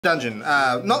dungeon.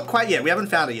 Not quite yet. We haven't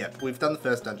found it yet. We've done the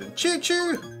first dungeon. Choo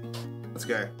choo! Let's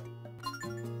go.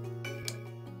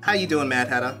 How you doing, Mad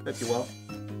Hatter? Hope you're well.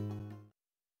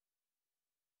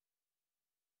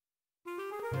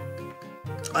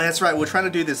 Oh, that's right. We're trying to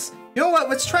do this. You know what?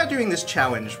 Let's try doing this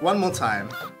challenge one more time.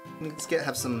 Let's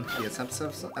have some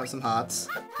hearts.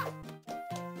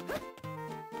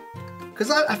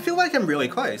 Because I feel like I'm really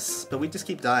close, but we just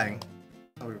keep dying.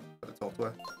 Oh, we've got to talk to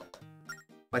her.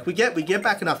 Like, we get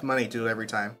back enough money to do it every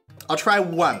time. I'll try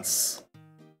once.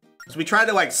 Because we tried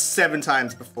it like 7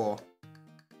 times before.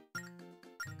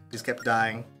 Just kept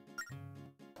dying.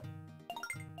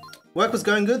 Work was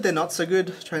going good, they're not so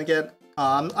good. Trying to get...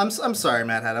 I'm sorry,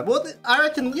 Mad Hatter. Well, I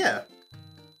reckon, yeah.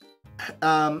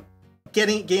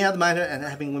 Getting out of the miner and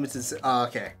having limited... Oh,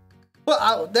 okay.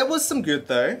 Well, there was some good,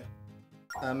 though.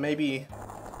 Maybe...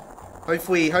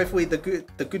 Hopefully the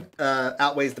good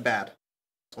outweighs the bad.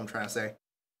 That's what I'm trying to say.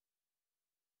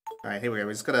 Alright, here we go.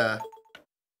 We just gotta...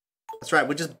 That's right,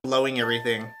 we're just blowing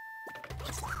everything.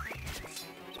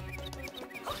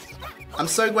 I'm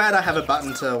so glad I have a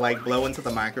button to, like, blow into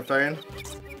the microphone.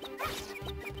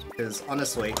 Because,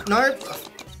 honestly... No!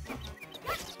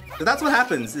 But that's what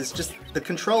happens, it's just... The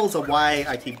controls are why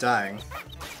I keep dying.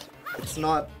 It's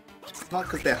not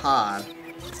because they're hard.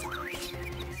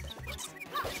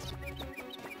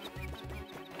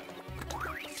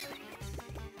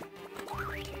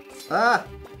 Ah!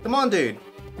 Come on, dude!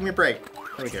 Give me a break.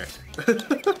 There we go.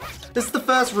 This is the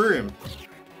first room.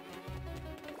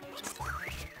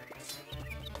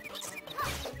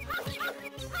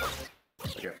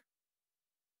 There we go.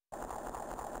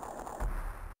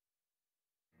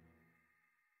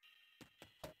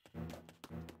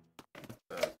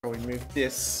 Probably move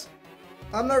this.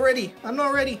 I'm not ready! I'm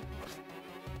not ready!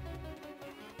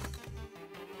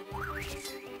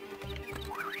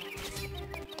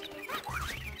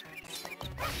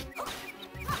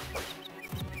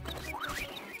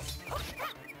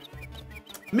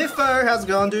 Miffo, how's it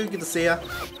going, dude? Good to see ya.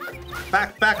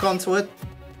 Back onto it.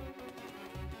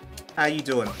 How you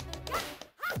doing?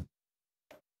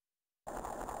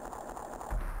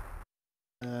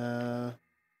 I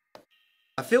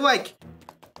feel like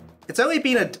it's only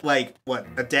been a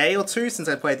day or two since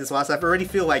I played this last. I already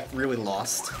feel like really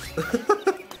lost,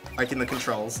 like in the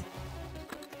controls.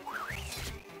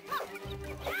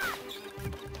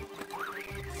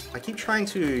 I keep trying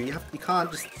to. You can't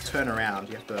just turn around.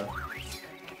 You have to.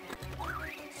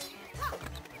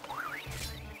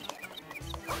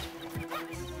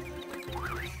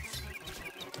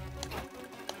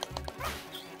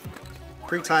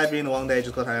 Pretty tired being a long day,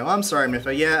 just got home. I'm sorry,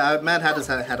 Miffa. Yeah, Mad Hatter's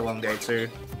had a long day too.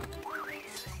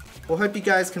 Well, hope you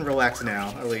guys can relax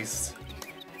now, at least.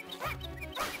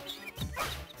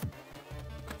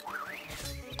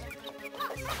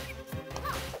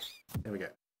 There we go.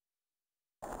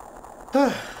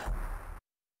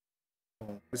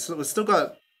 We've still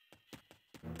got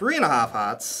 3.5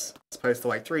 hearts, as opposed to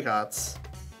like 3 hearts.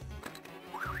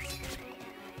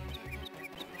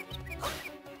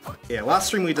 Yeah, last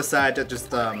stream we decided that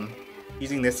just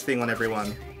using this thing on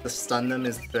everyone to stun them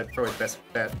is probably the best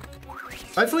bet.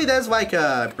 Hopefully there's like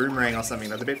a boomerang or something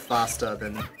that's a bit faster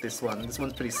than this one. This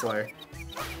one's pretty slow.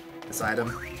 This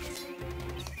item.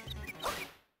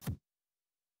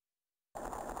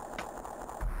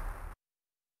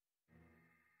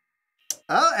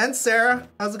 Oh, and Sarah.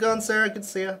 How's it going, Sarah? Good to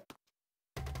see you.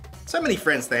 So many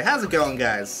friends there. How's it going,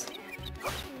 guys?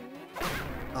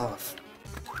 Oh.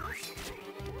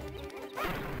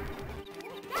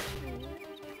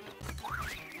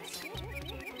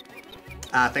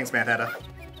 Ah, thanks, Mad Hatter.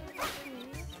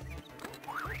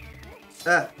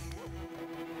 Ah.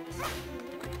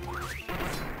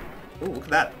 Ooh, look at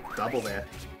that. Double there.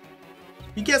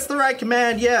 You guessed the right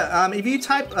command, yeah. If you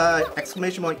type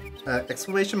exclamation point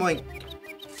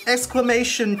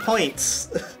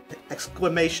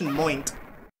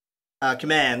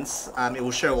commands, it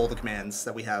will show all the commands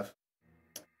that we have.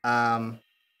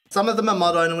 Some of them are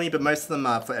mod only, but most of them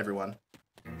are for everyone.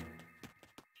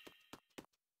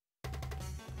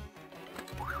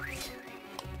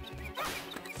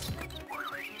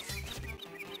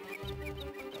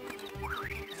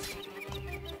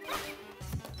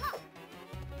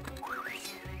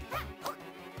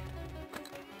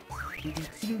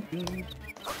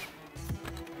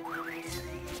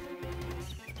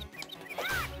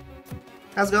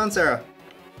 How's it going, Sarah?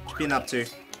 What you been up to?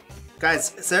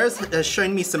 Guys, Sarah has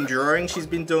shown me some drawing she's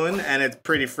been doing, and it's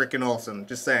pretty freaking awesome,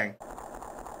 just saying.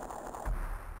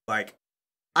 Like,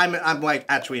 I'm like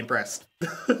actually impressed.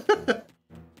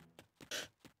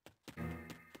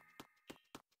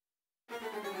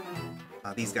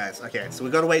 These guys. Okay, so we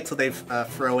gotta wait till they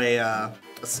throw a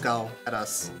a skull at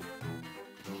us.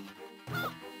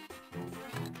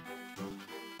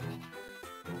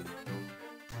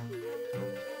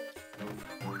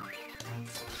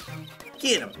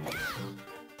 Get him!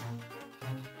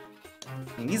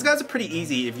 And these guys are pretty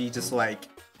easy if you just like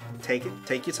take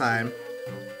your time.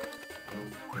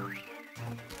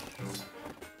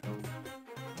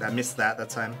 I missed that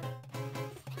time.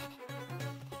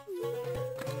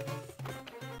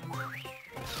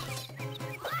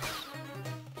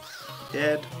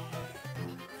 Dead.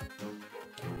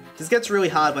 This gets really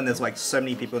hard when there's like so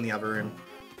many people in the other room.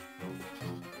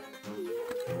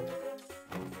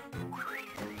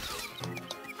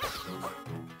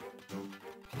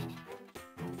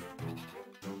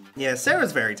 Yeah,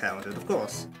 Sarah's very talented, of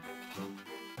course.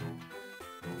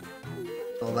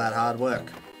 All that hard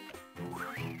work.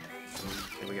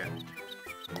 Here we go.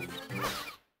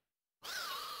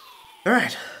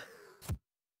 Alright.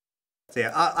 So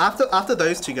yeah, after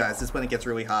those two guys is when it gets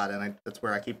really hard, and that's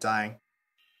where I keep dying.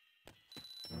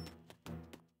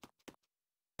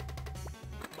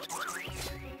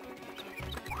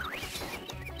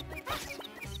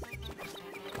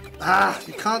 Ah,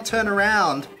 you can't turn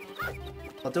around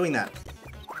while doing that.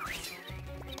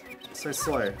 So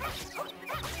slow.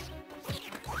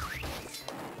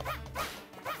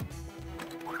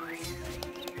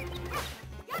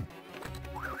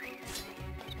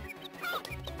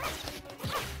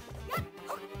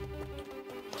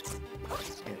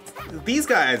 These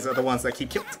guys are the ones that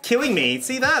keep killing me.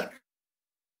 See that?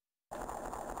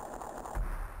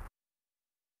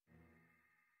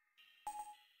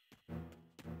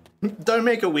 Don't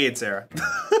make it weird, Sarah.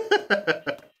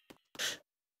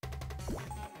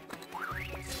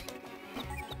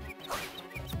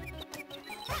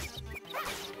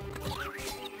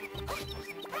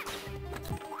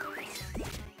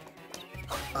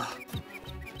 Oh.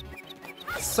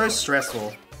 It's so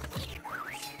stressful.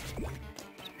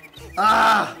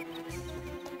 Ah!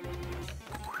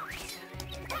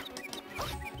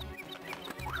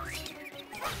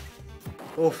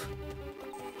 Oof.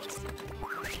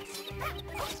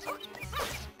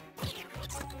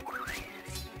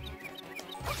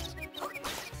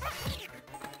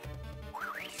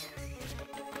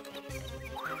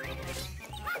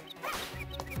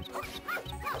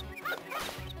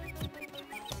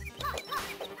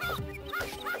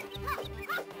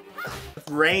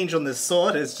 Range on this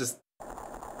sword is just...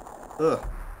 Ugh.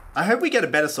 I hope we get a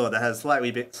better sword that has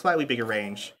slightly bigger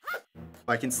range.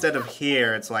 Like, instead of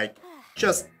here, it's like,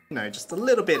 just, you know, just a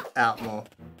little bit out more.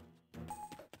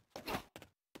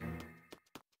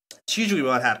 It's usually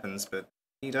what happens, but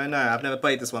you don't know. I've never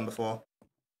played this one before.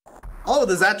 Oh,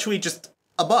 there's actually just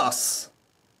a boss.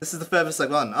 This is the furthest I've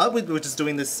gone. Oh, we're just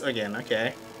doing this again,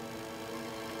 okay.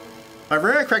 If I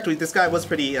remember correctly, this guy was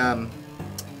pretty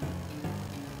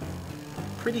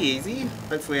easy.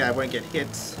 Hopefully I won't get hit.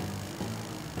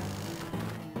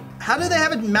 How do they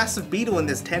have a massive beetle in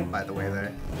this tent, by the way,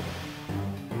 though?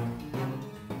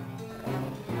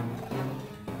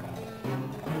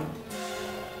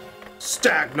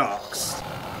 Stagnox!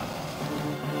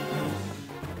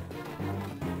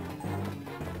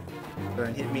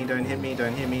 Don't hit me, don't hit me,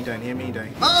 don't hit me, don't hit me,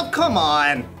 don't... Oh, come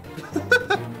on!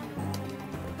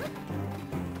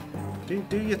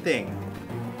 do your thing.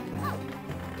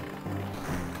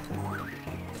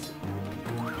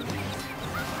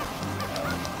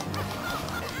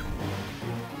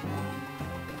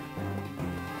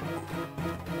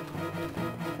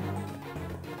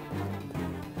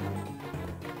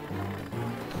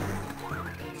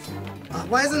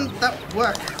 Why doesn't that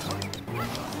work?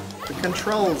 The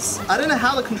controls. I don't know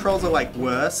how the controls are like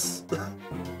worse. I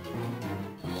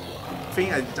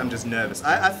think I'm just nervous.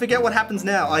 I forget what happens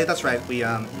now. Oh, yeah, that's right. We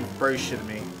you throw shit at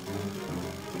me.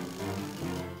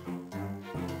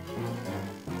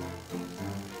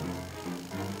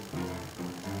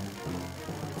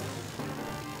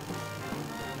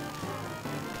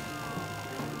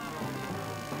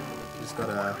 Just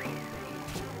gotta.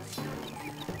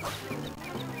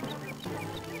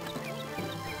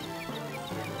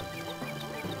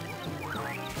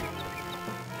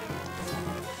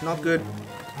 Not good.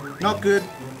 Not good.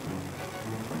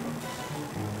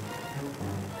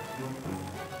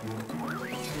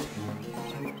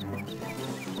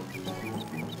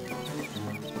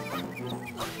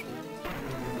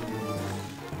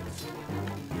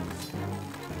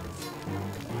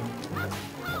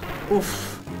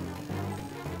 Oof.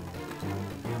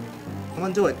 Come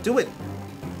on, do it. Do it.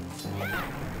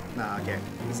 Nah, okay.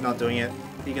 He's not doing it.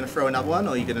 Are you gonna throw another one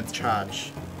or are you gonna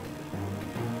charge?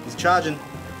 He's charging.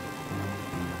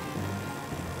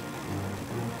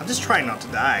 I'm just trying not to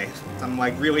die. I'm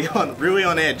like really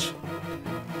on edge.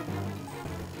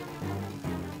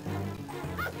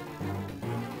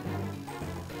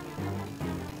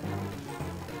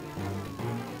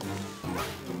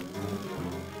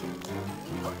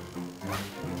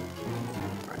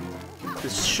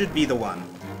 should be the one.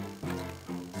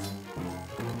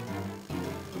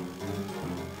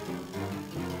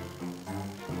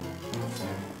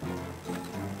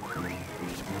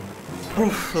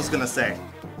 Oof, I was gonna say.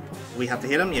 We have to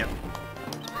hit him? Yep.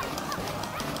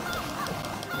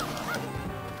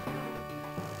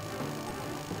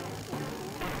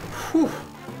 Whew.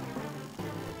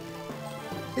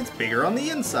 It's bigger on the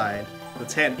inside. The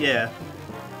tent, yeah.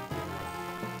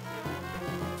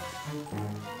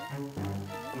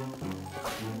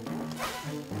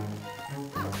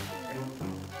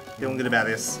 Feeling good about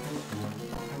this.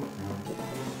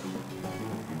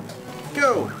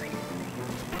 Go!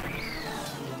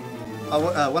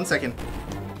 Oh, 1 second.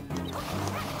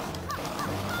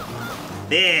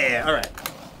 There, alright.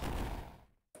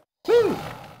 Woo!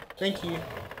 Thank you.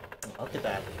 Look at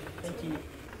that. Thank you.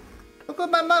 Look what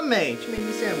my mum made. She made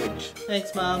me a sandwich.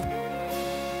 Thanks, Mom.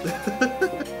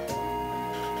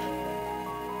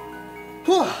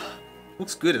 Whew.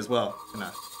 Looks good as well.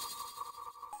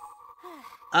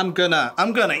 I'm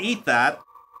gonna eat that.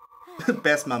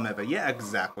 Best mum ever. Yeah,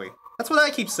 exactly. That's what I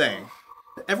keep saying.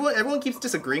 Everyone keeps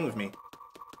disagreeing with me.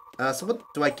 So what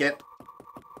do I get?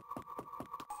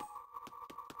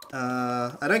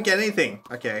 I don't get anything.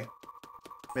 Okay.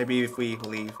 Maybe if we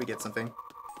leave, we get something.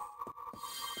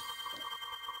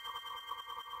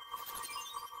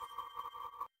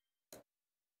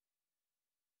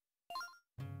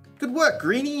 Good work,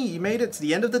 Greenie! You made it to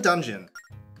the end of the dungeon.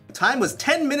 The time was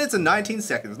 10 minutes and 19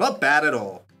 seconds. Not bad at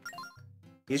all.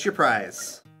 Here's your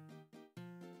prize.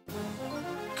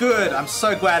 Good! I'm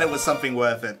so glad it was something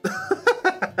worth it.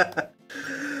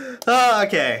 Oh,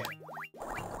 okay.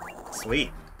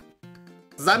 Sweet.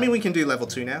 Does that mean we can do level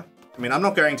 2 now? I mean, I'm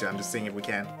not going to. I'm just seeing if we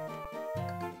can.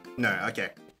 No, okay.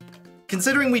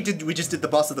 Considering we just did the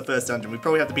boss of the first dungeon, we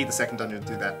probably have to beat the second dungeon to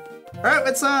do that. Alright,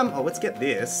 let's get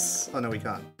this. Oh no, we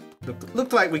can't.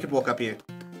 Looked like we could walk up here.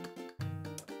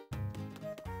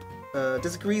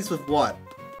 Disagrees with what?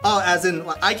 Oh, as in,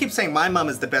 I keep saying my mum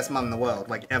is the best mum in the world,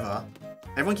 like, ever.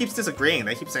 Everyone keeps disagreeing.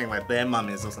 They keep saying, like, their mum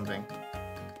is or something.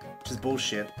 Which is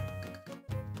bullshit.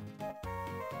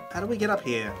 How do we get up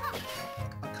here?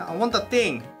 I want the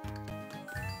thing!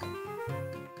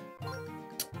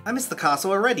 I missed the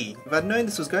castle already. If I'd known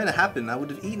this was going to happen, I would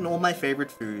have eaten all my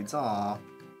favorite foods. Aww.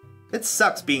 It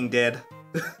sucks being dead.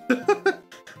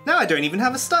 Now I don't even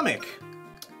have a stomach.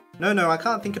 No, I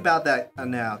can't think about that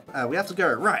now. We have to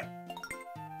go, right.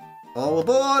 All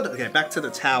aboard! Okay, back to the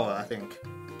tower, I think.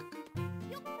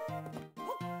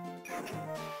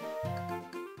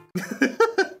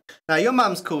 Now, your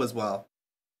mum's cool as well.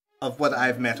 Of what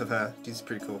I've met of her. She's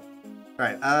pretty cool.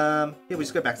 Alright, yeah, we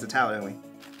just go back to the tower, don't we?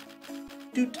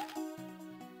 Doot.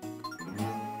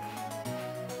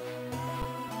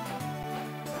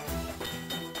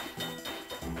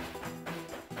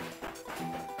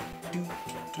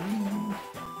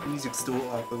 Music's still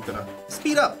we're gonna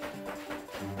speed up.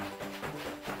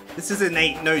 This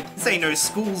ain't no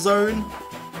school zone.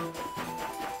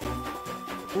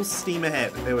 Full steam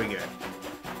ahead. There we go.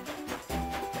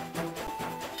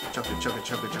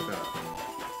 Chugga.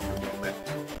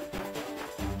 Left.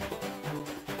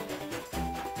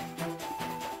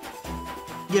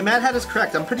 Yeah, Mad Hat is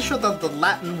correct. I'm pretty sure that the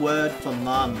Latin word for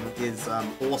mum is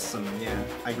awesome. Yeah,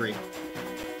 I agree.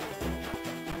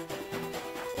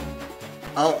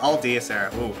 Oh dear,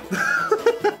 Sarah. Ooh.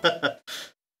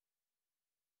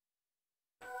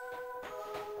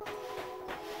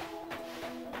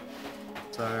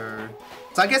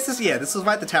 So I guess this is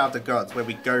like the Tower of the Gods, where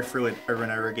we go through it over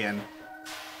and over again.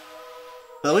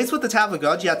 But at least with the Tower of the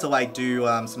Gods, you have to like do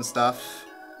some stuff.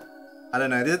 I don't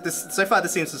know. So far,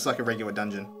 this seems just like a regular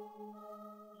dungeon.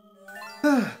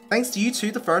 Thanks to you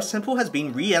two, the Forest Temple has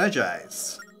been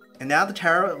re-energized. And now the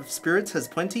Tower of Spirits has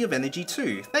plenty of energy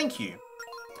too. Thank you.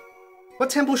 What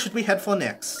temple should we head for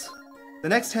next? The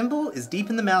next temple is deep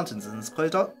in the mountains and is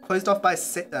closed off by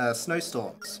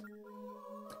snowstorms.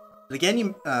 But again,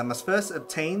 you must first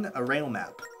obtain a rail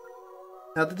map.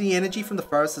 Now that the energy from the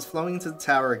forest is flowing into the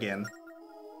tower again,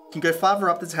 you can go farther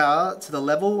up the tower to the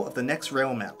level of the next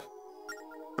rail map.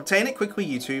 Obtain it quickly,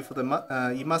 you two, for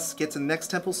you must get to the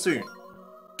next temple soon.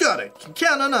 Got it! You can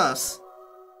count on us!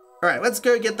 Alright, let's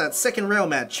go get that second rail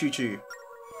map, choo-choo.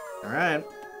 Alright.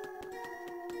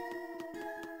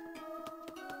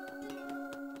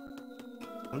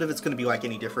 I wonder if it's going to be like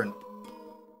any different.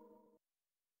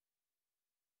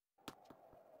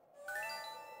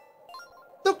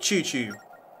 Look, choo-choo.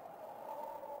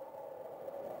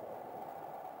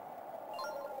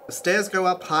 The stairs go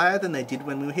up higher than they did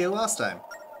when we were here last time.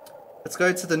 Let's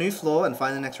go to the new floor and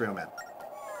find the next rail map.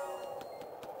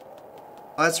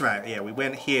 Oh, that's right. Yeah, we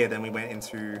went here, then we went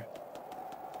into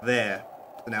there.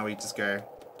 So now we just go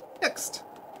next.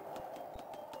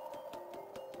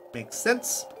 Makes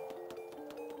sense.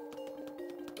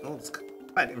 Oh, it's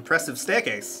quite an impressive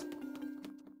staircase.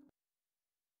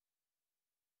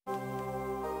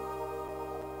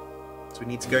 So we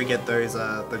need to go get those,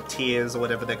 the tears or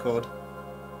whatever they're called.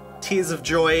 Tears of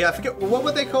joy. I forget, what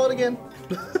were they called again?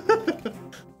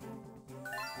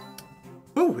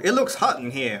 Ooh, it looks hot in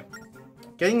here.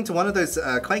 Getting into one of those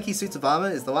clanky suits of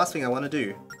armor is the last thing I want to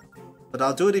do. But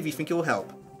I'll do it if you think it will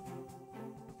help.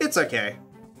 It's okay.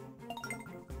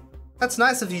 That's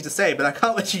nice of you to say, but I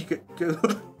can't let you go.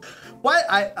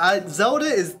 Why? Zelda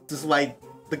is just like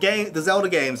the Zelda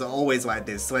games are always like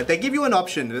this. So they give you an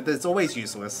option, it's always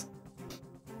useless.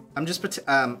 I'll just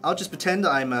pretend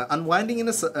I'm unwinding in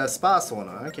a spa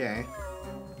sauna. Okay.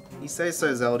 You say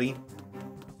so, Zelda. I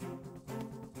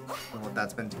don't know what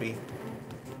that's meant to be.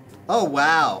 Oh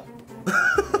wow.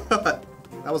 That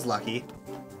was lucky.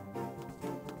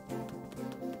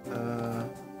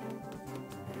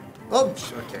 Oh,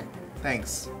 okay.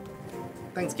 Thanks.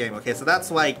 Thanks, game. Okay, so that's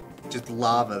like just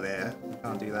lava there. You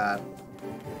can't do that.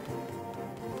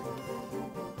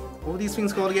 What were these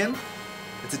things called again?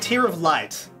 It's a tear of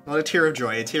light. Not a tear of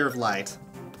joy, a tear of light.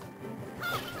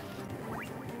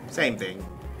 Same thing.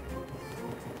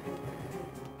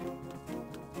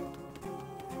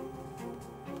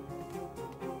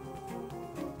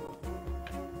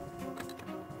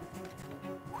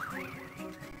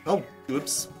 Oh,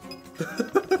 oops.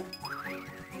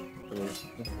 We'll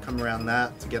come around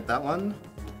that to get that one.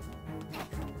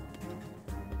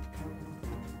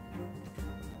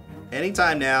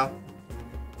 Anytime now.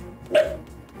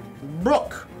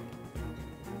 Brook!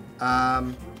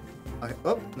 Okay.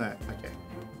 Oh, no, okay.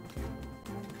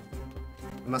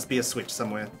 There must be a switch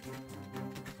somewhere.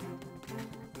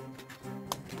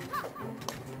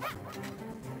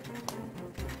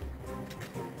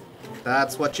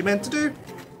 That's what you meant to do.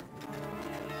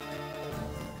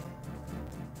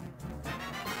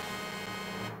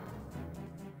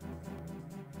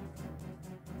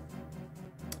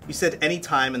 You said any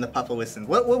time and the papa listened.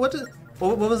 What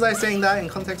was I saying that in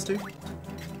context to?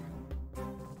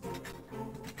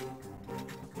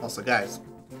 Also, guys.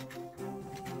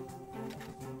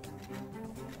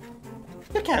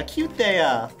 Look how cute they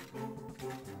are.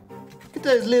 Look at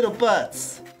those little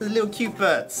butts. Those little cute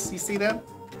butts. You see them?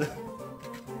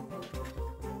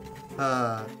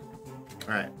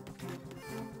 Alright.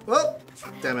 Oh,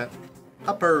 damn it.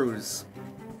 Puppers.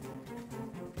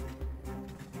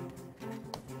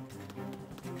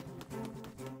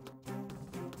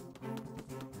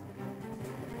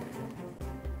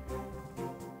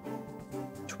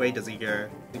 Which way does he go? Does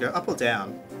he go up or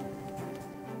down?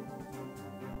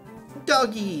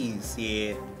 Doggies!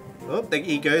 Yeah. Oh,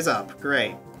 he goes up.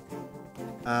 Great.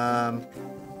 Not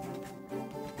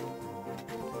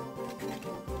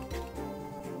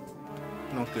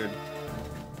good.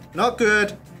 Not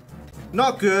good!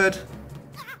 Not good!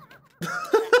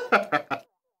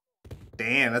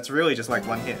 Damn, that's really just like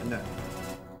one hit, isn't it?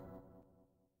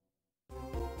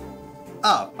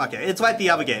 Oh, okay. It's like the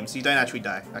other game, so you don't actually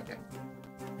die. Okay.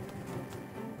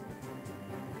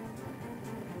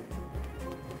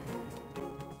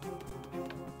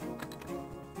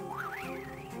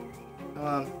 Come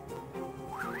on.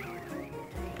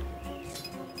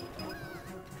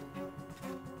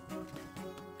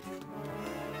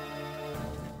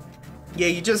 Yeah,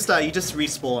 you just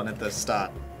respawn at the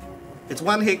start. It's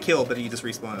one hit kill, but you just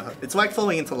respawn. It's like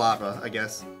falling into lava, I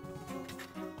guess.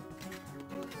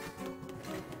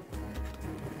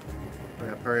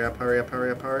 Hurry up, hurry up, hurry up,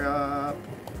 hurry up, hurry up.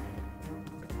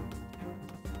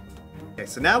 Okay,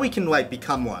 so now we can like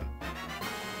become one.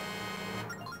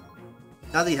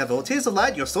 Now that you have all Tears of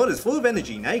Light, your sword is full of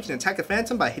energy. Now you can attack a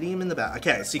phantom by hitting him in the back.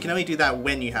 Okay, so you can only do that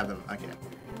when you have them. Okay.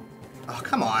 Oh,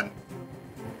 come on.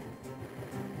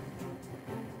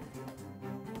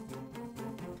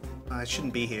 I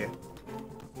shouldn't be here.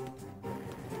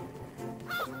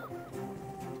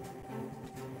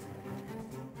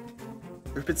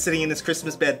 Rupert's sitting in his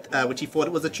Christmas bed, which he thought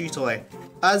it was a chew toy.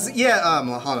 Yeah,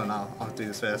 hold on, I'll do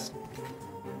this first.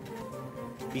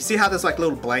 You see how there's like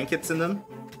little blankets in them?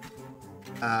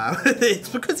 It's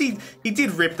because he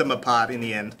did rip them apart in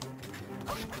the end.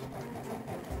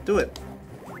 Do it.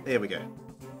 There we go.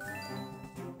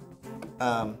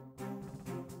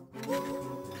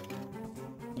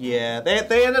 Yeah,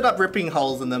 they ended up ripping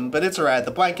holes in them, but it's alright.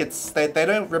 The blankets, they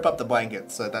don't rip up the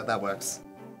blankets, so that works.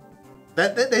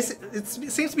 It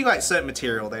seems to be like certain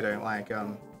material they don't like,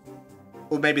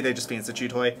 or maybe they just think it's a chew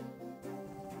toy.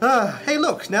 Hey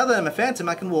look, now that I'm a phantom,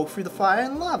 I can walk through the fire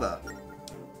and lava.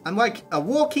 I'm like a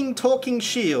walking, talking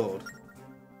shield.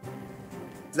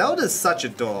 Zelda's such a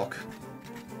dork.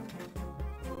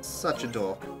 Such a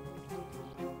dork.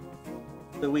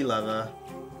 But we love her.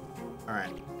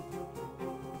 Alright.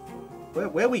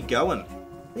 Where are we going?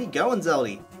 Where are you going,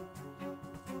 Zelda?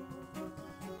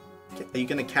 Are you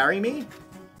gonna carry me?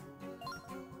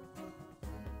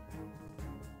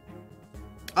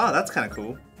 Oh, that's kind of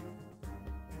cool.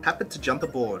 Happen to jump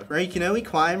aboard. Right, you can only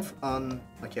climb on...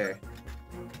 Okay.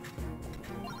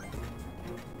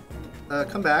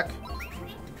 Come back.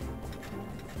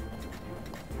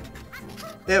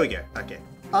 There we go. Okay.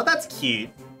 Oh, that's cute.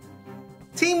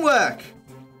 Teamwork!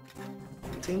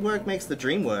 Teamwork makes the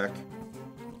dream work.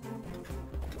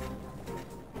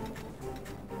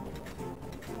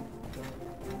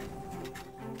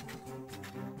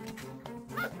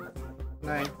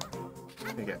 No.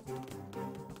 Okay.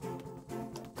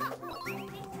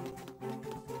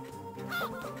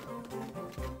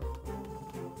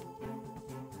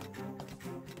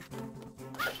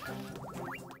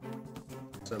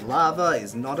 So lava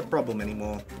is not a problem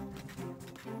anymore.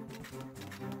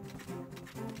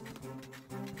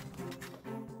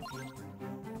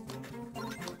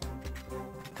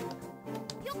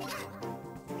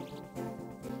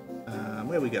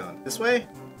 Where are we going? This way?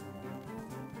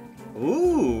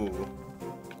 Ooh!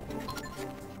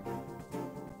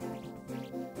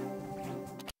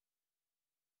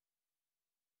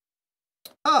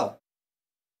 Oh!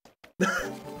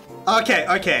 Okay,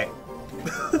 okay.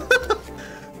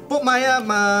 But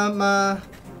my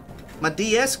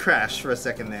DS crashed for a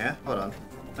second there. Hold on.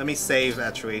 Let me save,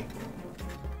 actually.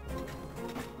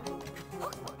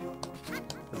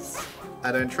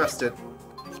 I don't trust it.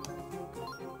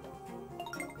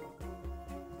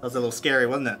 That was a little scary,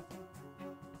 wasn't it?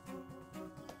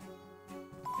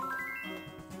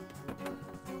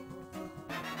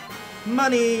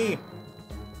 Money!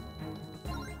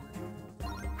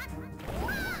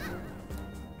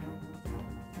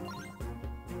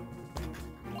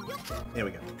 There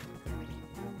we go.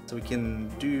 So we can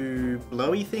do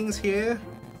blowy things here.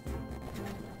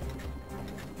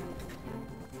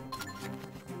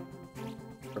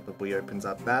 Probably opens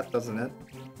up that, doesn't it?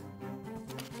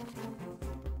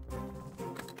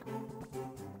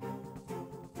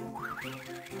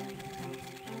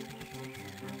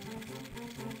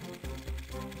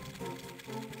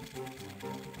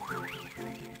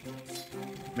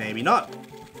 Maybe not.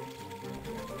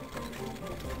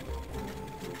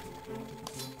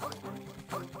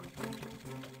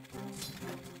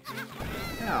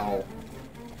 Ow.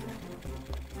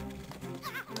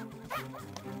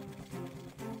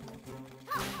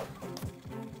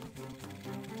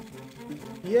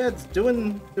 Yeah, it's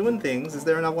doing things. Is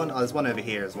there another one? Oh, there's one over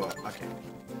here as well. Okay.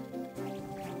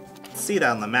 See that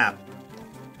on the map.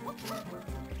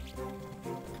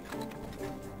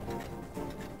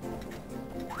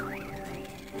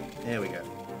 There we go.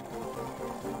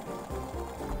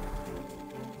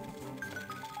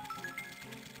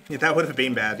 Yeah, that would have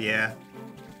been bad, yeah.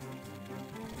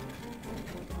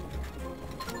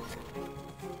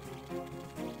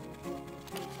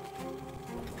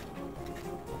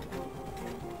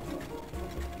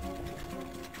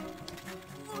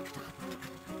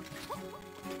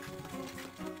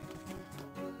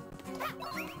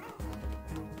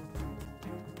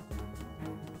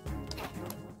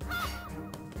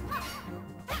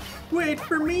 Wait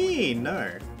for me!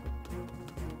 No.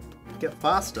 Get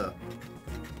faster.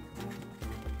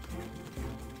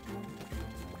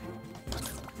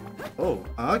 Oh,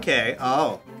 okay.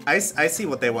 Oh, I see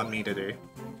what they want me to do.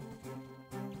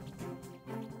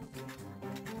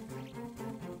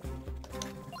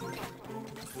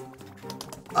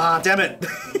 Ah, damn it!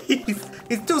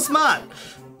 he's too smart!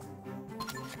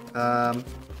 So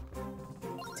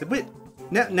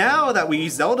now that we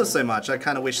use Zelda so much, I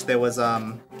kind of wish there was,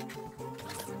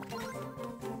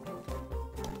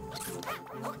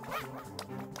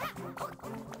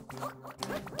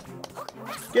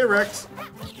 Get wrecked.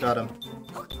 Got him.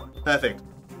 Perfect.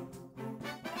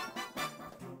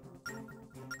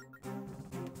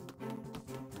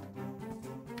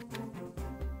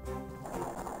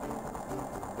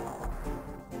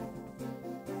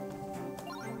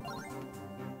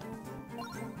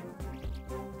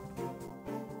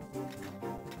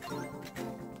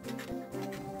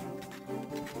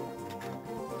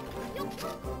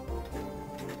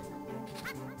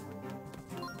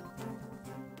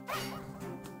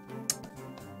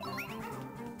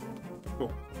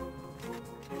 Cool.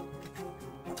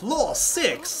 Floor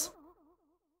 6!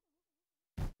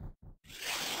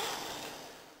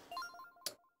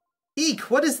 Eek,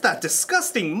 what is that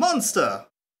disgusting monster?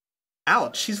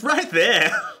 Ouch, she's right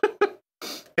there!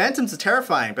 Phantoms are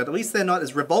terrifying, but at least they're not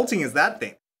as revolting as that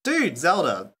thing. Dude,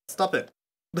 Zelda, stop it.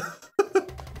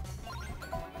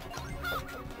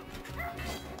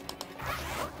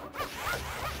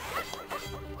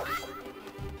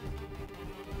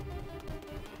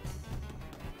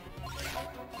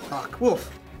 Fuck,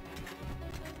 woof.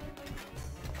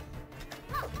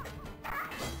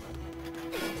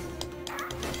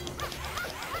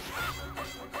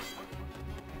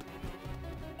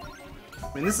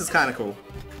 I mean, this is kind of cool.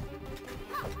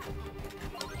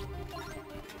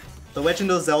 The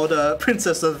Legend of Zelda,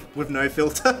 Princess with no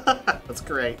filter. That's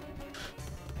great.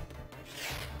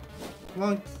 Come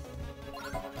on.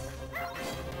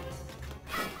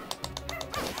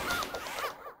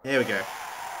 There we go.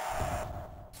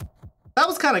 That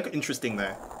was kind of interesting,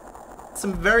 though.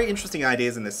 Some very interesting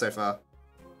ideas in this so far.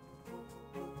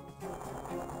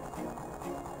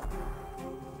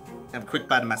 Have a quick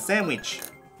bite of my sandwich.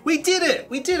 We did it!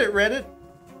 We did it, Reddit!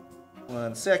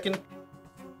 1 second.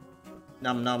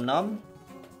 Nom nom nom.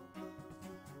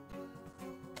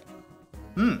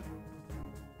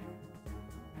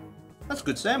 That's a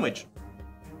good sandwich.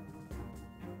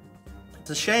 It's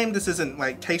a shame this isn't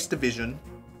like Taste Division.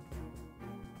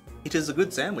 It is a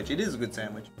good sandwich. It is a good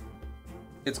sandwich.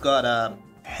 It's got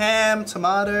ham,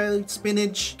 tomato,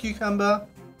 spinach, cucumber,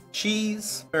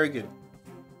 cheese. Very good.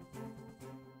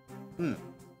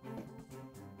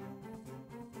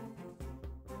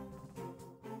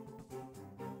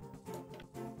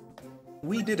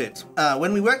 We did it.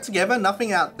 When we work together,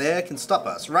 nothing out there can stop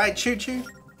us. Right, Choo Choo?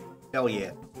 Hell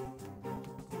yeah.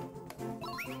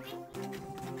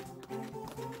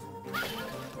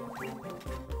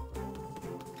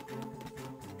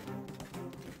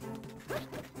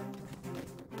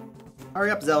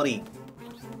 Hurry up, Zelda.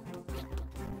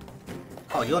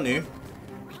 Oh, you're new.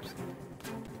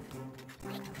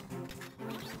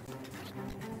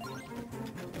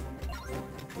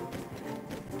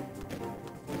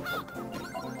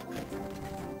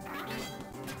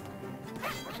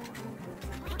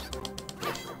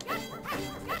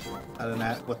 I don't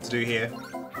know what to do here.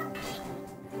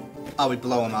 Oh, we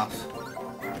blow him off.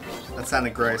 That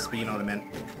sounded gross, but you know what I meant.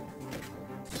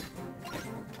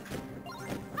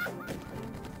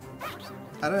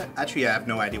 I have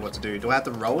no idea what to do. Do I have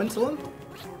to roll into him?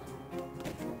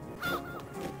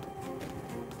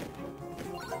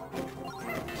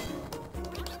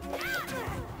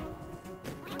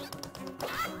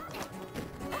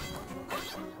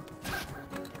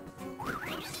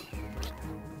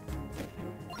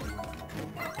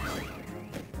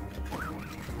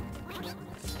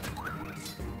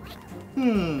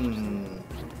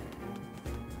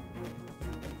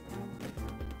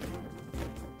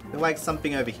 Like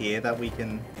something over here that we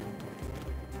can...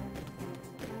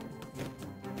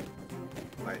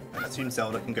 Wait, I assume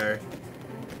Zelda can go.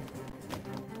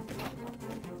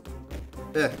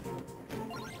 Ugh.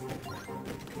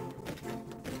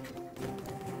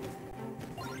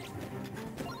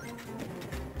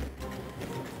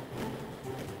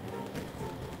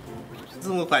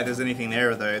 Doesn't look like there's anything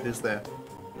there though, is there?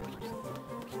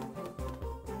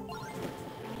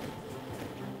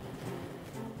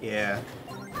 Yeah.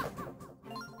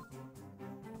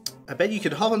 I bet you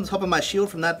could hop on top of my shield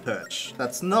from that perch.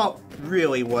 That's not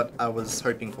really what I was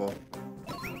hoping for.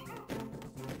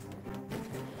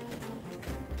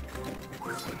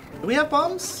 Do we have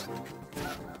bombs?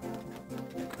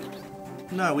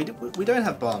 No, we don't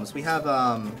have bombs. We have,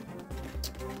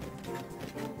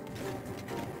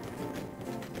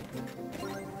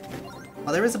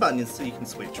 Oh, there is a button so you can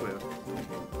switch with.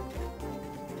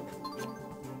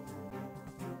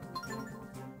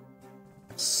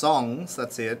 Songs,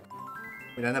 that's it.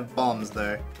 We don't have bombs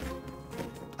though.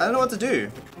 I don't know what to do.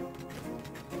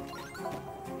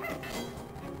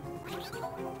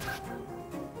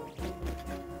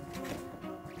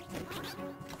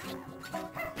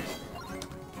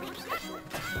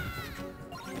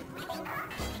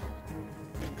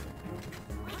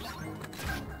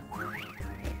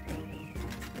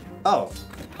 Oh,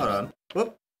 hold on.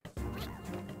 Whoop.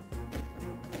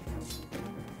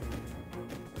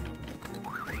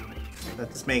 That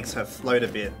just makes her float a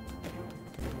bit.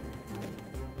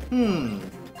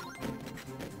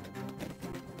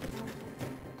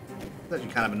 That's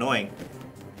actually kind of annoying.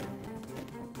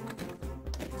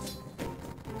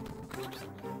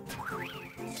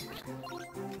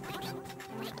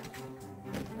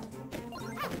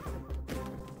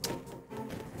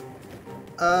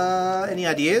 Any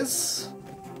ideas?